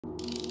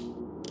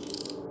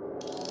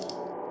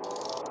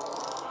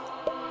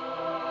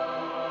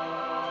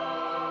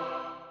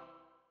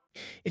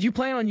If you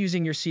plan on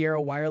using your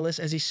Sierra Wireless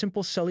as a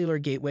simple cellular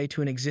gateway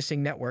to an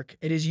existing network,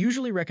 it is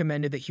usually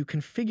recommended that you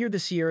configure the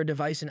Sierra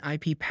device in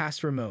IP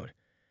Passthrough mode.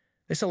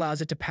 This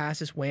allows it to pass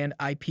its WAN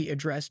IP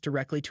address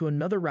directly to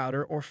another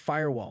router or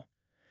firewall.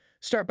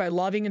 Start by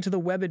logging into the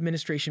web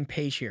administration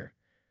page here.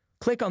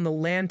 Click on the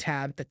LAN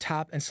tab at the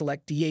top and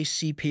select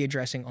DHCP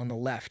addressing on the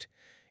left.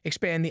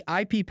 Expand the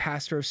IP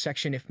Passthrough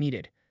section if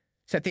needed.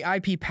 Set the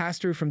IP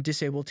Passthrough from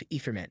Disable to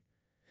Ethernet.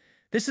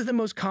 This is the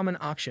most common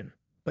option,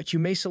 but you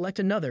may select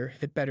another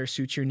if it better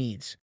suits your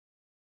needs.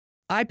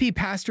 IP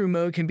Passthrough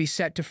mode can be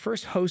set to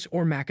first host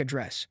or MAC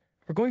address.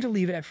 We're going to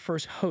leave it at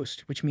first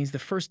host, which means the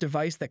first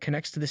device that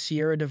connects to the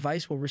Sierra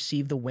device will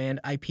receive the WAN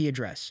IP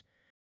address.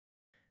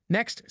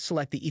 Next,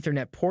 select the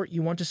Ethernet port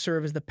you want to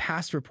serve as the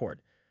pass-through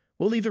port.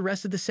 We'll leave the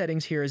rest of the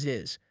settings here as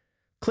is.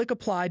 Click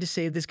Apply to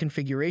save this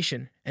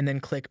configuration, and then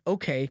click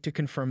OK to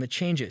confirm the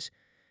changes.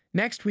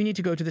 Next, we need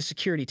to go to the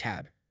Security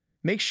tab.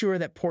 Make sure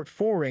that port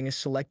forwarding is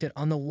selected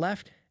on the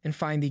left and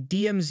find the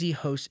DMZ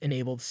host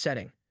enabled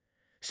setting.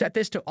 Set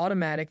this to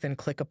automatic, then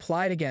click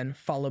Apply again,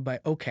 followed by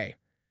OK.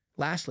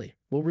 Lastly,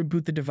 we'll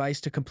reboot the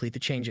device to complete the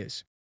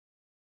changes.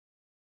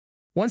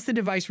 Once the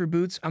device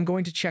reboots, I'm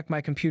going to check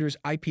my computer's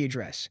IP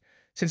address.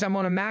 Since I'm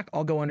on a Mac,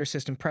 I'll go under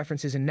System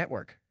Preferences and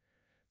Network.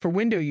 For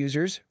Windows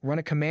users, run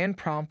a command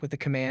prompt with the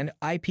command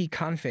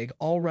ipconfig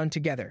all run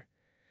together.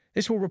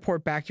 This will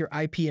report back your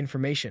IP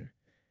information.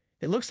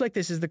 It looks like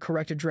this is the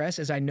correct address,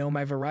 as I know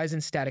my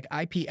Verizon static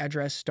IP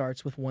address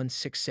starts with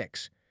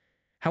 166.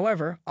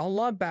 However, I'll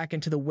log back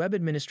into the web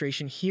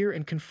administration here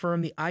and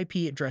confirm the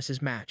IP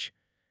addresses match.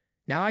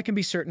 Now I can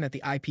be certain that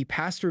the IP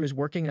pass-through is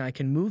working and I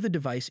can move the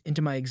device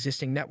into my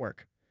existing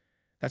network.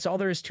 That's all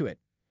there is to it.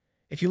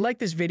 If you like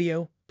this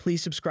video,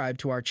 please subscribe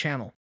to our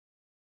channel.